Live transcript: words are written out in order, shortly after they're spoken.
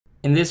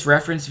In this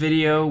reference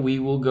video, we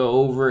will go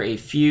over a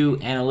few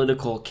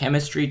analytical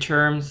chemistry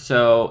terms.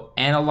 So,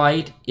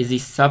 analyte is the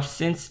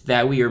substance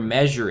that we are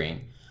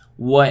measuring,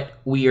 what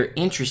we are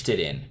interested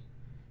in.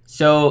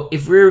 So,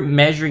 if we're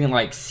measuring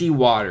like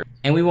seawater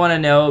and we want to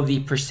know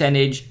the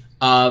percentage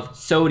of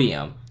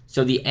sodium,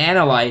 so the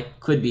analyte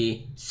could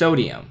be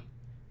sodium.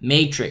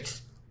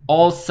 Matrix,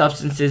 all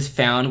substances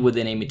found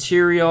within a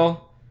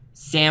material.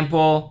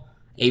 Sample,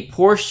 a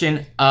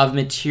portion of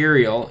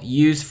material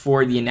used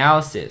for the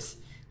analysis.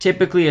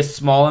 Typically, a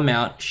small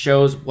amount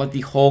shows what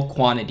the whole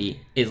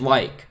quantity is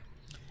like.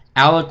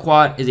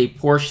 Aliquot is a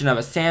portion of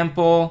a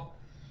sample.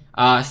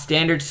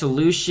 Standard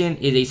solution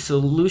is a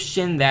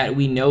solution that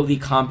we know the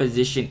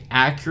composition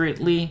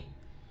accurately.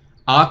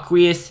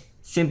 Aqueous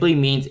simply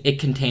means it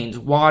contains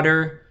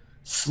water.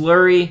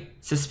 Slurry,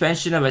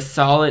 suspension of a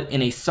solid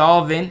in a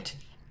solvent.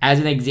 As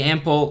an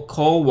example,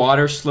 coal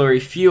water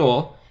slurry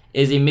fuel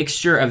is a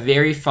mixture of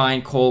very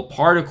fine coal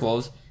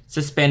particles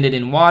suspended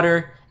in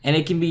water, and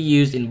it can be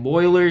used in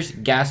boilers,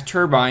 gas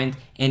turbines,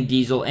 and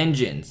diesel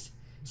engines.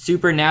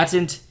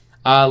 Supernatant,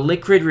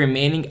 liquid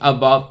remaining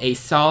above a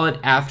solid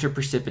after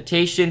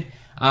precipitation.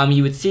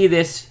 You would see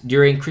this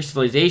during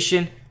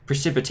crystallization,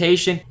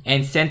 precipitation,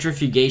 and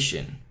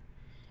centrifugation.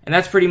 And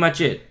that's pretty much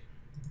it.